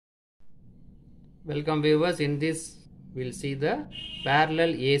Welcome viewers. In this we'll see the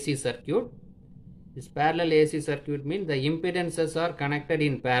parallel AC circuit. This parallel AC circuit means the impedances are connected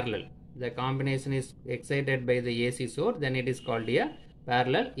in parallel. The combination is excited by the AC source, then it is called a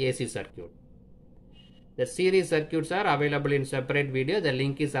parallel AC circuit. The series circuits are available in separate video. The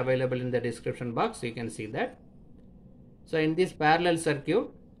link is available in the description box. You can see that. So in this parallel circuit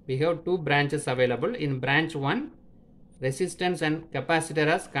we have two branches available. In branch 1, resistance and capacitor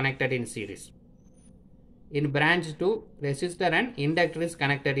are connected in series. In branch 2, resistor and inductor is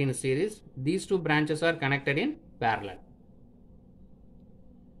connected in series. These two branches are connected in parallel.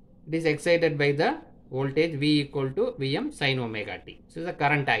 It is excited by the voltage V equal to Vm sin omega t. This is the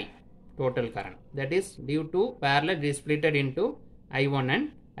current I, total current. That is due to parallel, it is split into I1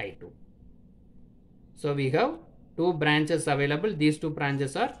 and I2. So we have two branches available. These two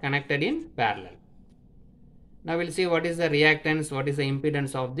branches are connected in parallel. Now we will see what is the reactance, what is the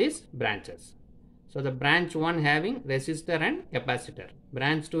impedance of these branches. So the branch 1 having resistor and capacitor,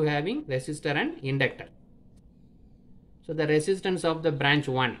 branch 2 having resistor and inductor. So the resistance of the branch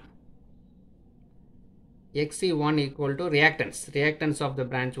 1, XC1 equal to reactance of the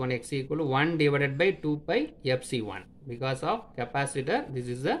branch 1 XC equal to 1 divided by 2 pi FC1. Because of capacitor, this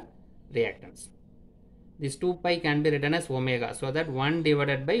is the reactance. This 2 pi can be written as omega, so that 1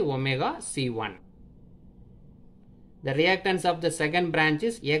 divided by omega C1. The reactance of the second branch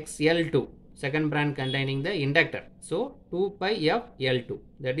is XL2. Second branch containing the inductor. So 2 pi f L2,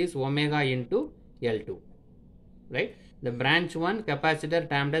 that is omega into L2, right? The branch 1 capacitor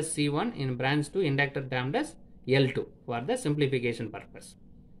termed as C1, in branch 2 inductor termed as L2 for the simplification purpose.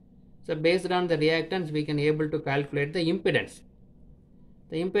 So based on the reactance we can able to calculate the impedance.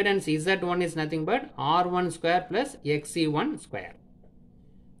 The impedance Z1 is nothing but R1 square plus XC1 square.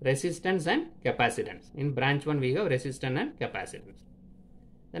 Resistance and capacitance. In branch 1 we have resistance and capacitance.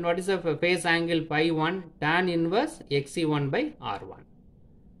 Then what is the phase angle pi 1? Tan inverse XC1 by R1.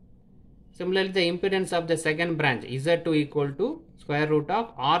 Similarly, the impedance of the second branch Z2 equal to square root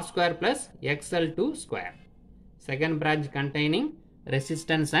of R square plus XL2 square. Second branch containing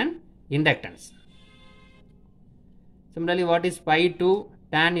resistance and inductance. Similarly, what is pi 2?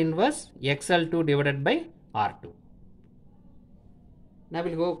 Tan inverse XL2 divided by R2. Now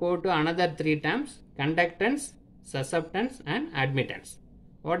we will go to another three terms: conductance, susceptance and admittance.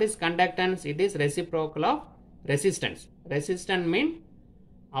 What is conductance? It is reciprocal of resistance. Resistance means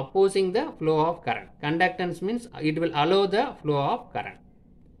opposing the flow of current. Conductance means it will allow the flow of current.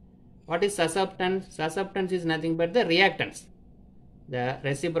 What is susceptance? Susceptance is nothing but the reactance. The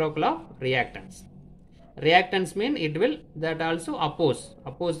reciprocal of reactance. Reactance means it will that also oppose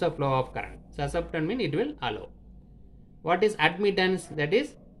the flow of current. Susceptance means it will allow. What is admittance? That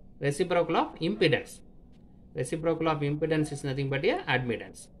is reciprocal of impedance. Reciprocal of impedance is nothing but a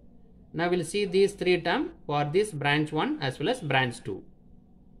admittance. Now we will see these three terms for this branch 1 as well as branch 2.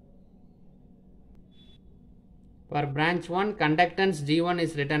 For branch 1, conductance G1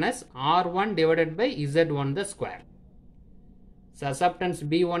 is written as R1 divided by Z1 the square. Susceptance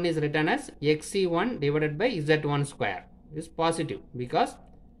B1 is written as XC1 divided by Z1 square. This is positive because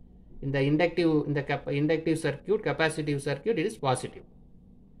in the inductive circuit, capacitive circuit, it is positive.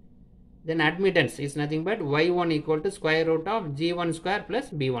 Then admittance is nothing but Y1 equal to square root of G1 square plus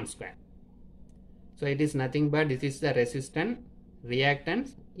B1 square. So it is nothing but this is the resistance,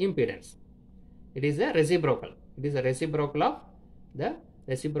 reactance, impedance. It is a reciprocal. It is a reciprocal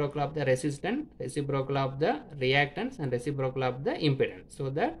of the resistance, reciprocal of the reactance and reciprocal of the impedance.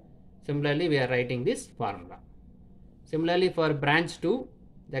 So that similarly we are writing this formula. Similarly for branch 2,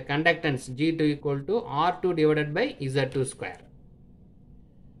 the conductance G2 equal to R2 divided by Z2 square.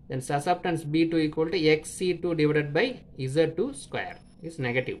 Then susceptance B2 equal to XC2 divided by Z2 square is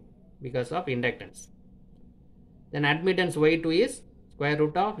negative because of inductance. Then admittance Y2 is square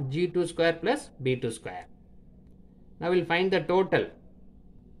root of G2 square plus B2 square. Now we will find the total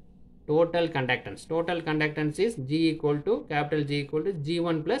conductance. Total conductance is G equal to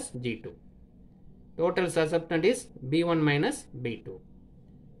G1 plus G2. Total susceptance is B1 minus B2.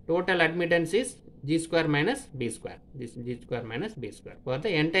 Total admittance is G square minus B square. This is G square minus B square for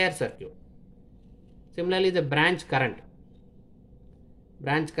the entire circuit. Similarly, the branch current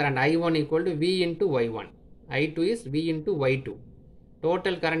I1 equal to V into Y1. I2 is V into Y2.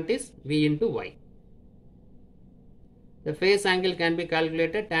 Total current is V into Y. The phase angle can be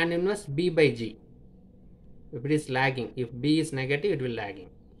calculated tan inverse B by G. If it is lagging, if B is negative, it will lagging.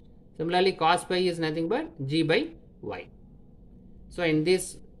 Similarly, cos pi is nothing but G by Y. So in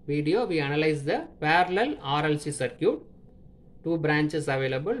this video we analyze the parallel RLC circuit. Two branches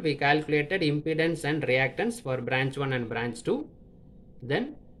available. We calculated impedance and reactance for branch 1 and branch 2.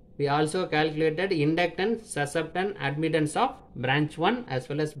 Then We also calculated inductance, susceptance, admittance of branch 1 as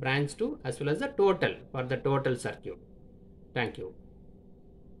well as branch 2 as well as the total for the total circuit. Thank you.